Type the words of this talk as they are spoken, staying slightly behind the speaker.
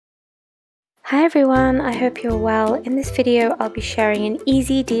Hi everyone, I hope you're well. In this video I'll be sharing an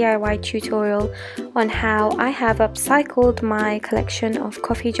easy DIY tutorial on how I have upcycled my collection of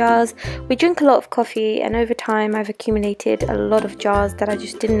coffee jars. We drink a lot of coffee and over time I've accumulated a lot of jars that I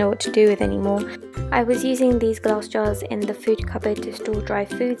just didn't know what to do with anymore. I was using these glass jars in the food cupboard to store dry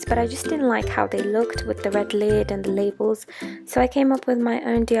foods, but I just didn't like how they looked with the red lid and the labels, so I came up with my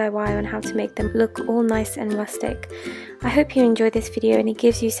own DIY on how to make them look all nice and rustic. I hope you enjoyed this video and it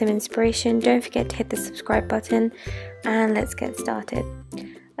gives you some inspiration. Don't forget to hit the subscribe button and let's get started.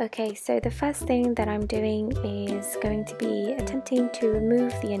 Okay, so the first thing that I'm doing is going to be attempting to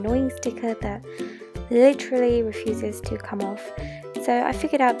remove the annoying sticker that literally refuses to come off. So I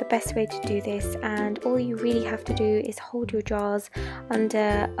figured out the best way to do this, and all you really have to do is hold your jars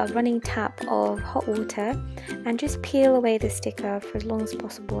under a running tap of hot water and just peel away the sticker for as long as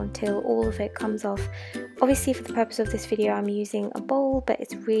possible until all of it comes off. Obviously for the purpose of this video I'm using a bowl, but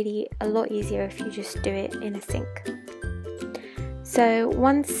it's really a lot easier if you just do it in a sink. So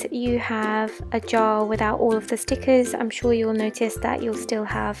once you have a jar without all of the stickers, I'm sure you'll notice that you'll still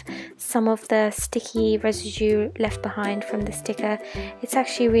have some of the sticky residue left behind from the sticker. It's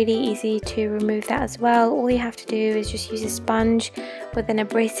actually really easy to remove that as well. All you have to do is just use a sponge with an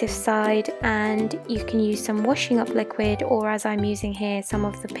abrasive side, and you can use some washing up liquid, or as I'm using here, some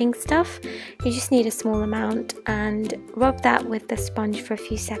of the pink stuff. You just need a small amount and rub that with the sponge for a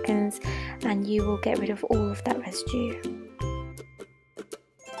few seconds and you will get rid of all of that residue.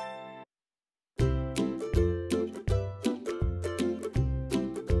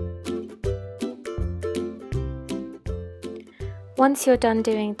 Once you're done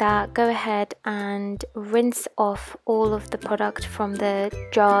doing that, go ahead and rinse off all of the product from the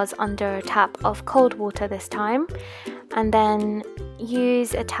jars under a tap of cold water this time, and then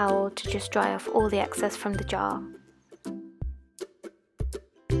use a towel to just dry off all the excess from the jar.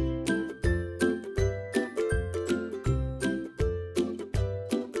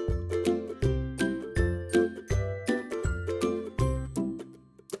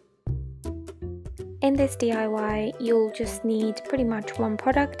 In this DIY, you'll just need pretty much one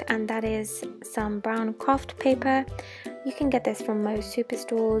product, and that is some brown craft paper. You can get this from most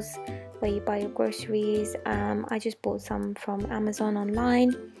superstores where you buy your groceries. I just bought some from Amazon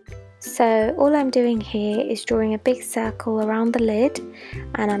online. So all I'm doing here is drawing a big circle around the lid,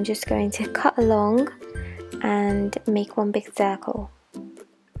 and I'm just going to cut along and make one big circle.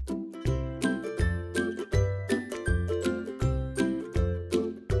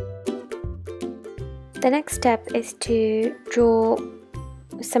 The next step is to draw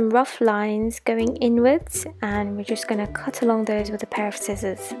some rough lines going inwards, and we're just going to cut along those with a pair of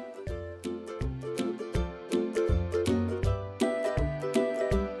scissors.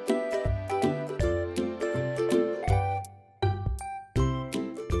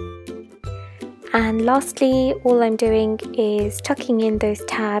 And lastly, all I'm doing is tucking in those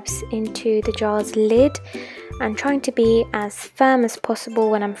tabs into the jar's lid and trying to be as firm as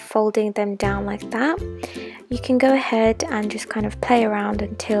possible when I'm folding them down like that. You can go ahead and just kind of play around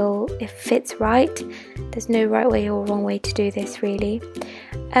until it fits right. There's no right way or wrong way to do this really.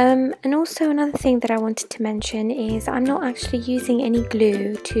 And also another thing that I wanted to mention is I'm not actually using any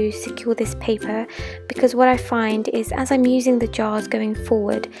glue to secure this paper, because what I find is as I'm using the jars going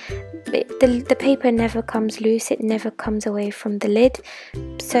forward, the paper never comes loose, it never comes away from the lid.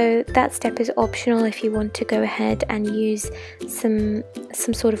 So that step is optional. If you want to go ahead and use some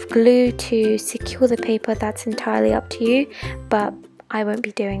sort of glue to secure the paper, that's entirely up to you, but I won't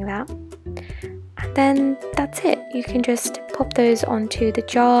be doing that. And then that's it. You can just pop those onto the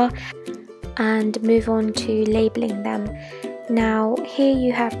jar and move on to labeling them. Now here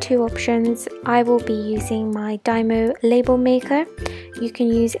you have two options. I will be using my Dymo label maker. You can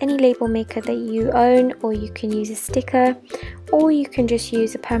use any label maker that you own, or you can use a sticker, or you can just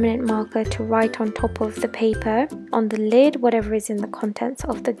use a permanent marker to write on top of the paper on the lid whatever is in the contents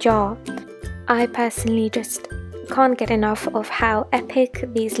of the jar. I personally just can't get enough of how epic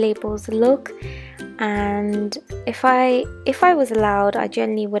these labels look, and if I was allowed, I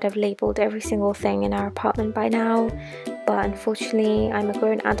generally would have labeled every single thing in our apartment by now, but unfortunately I'm a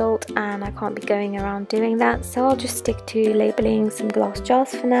grown adult and I can't be going around doing that, so I'll just stick to labeling some glass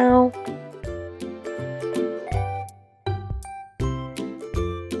jars for now.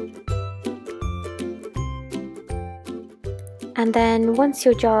 And then once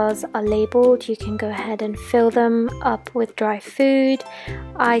your jars are labelled, you can go ahead and fill them up with dry food.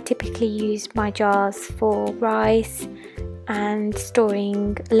 I typically use my jars for rice and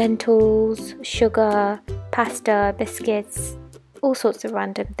storing lentils, sugar, pasta, biscuits, all sorts of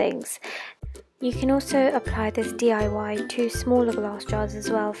random things. You can also apply this DIY to smaller glass jars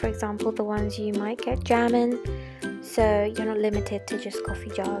as well, for example the ones you might get jam in, so you're not limited to just coffee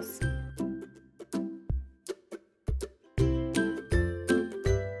jars.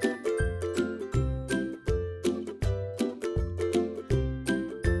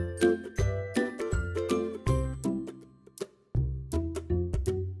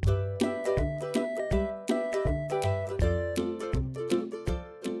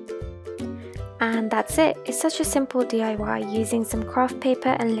 And that's it. It's such a simple DIY using some craft paper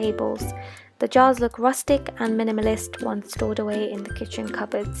and labels. The jars look rustic and minimalist once stored away in the kitchen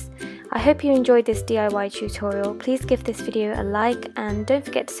cupboards. I hope you enjoyed this DIY tutorial. Please give this video a like and don't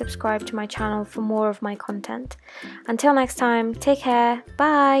forget to subscribe to my channel for more of my content. Until next time, take care,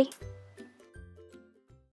 bye!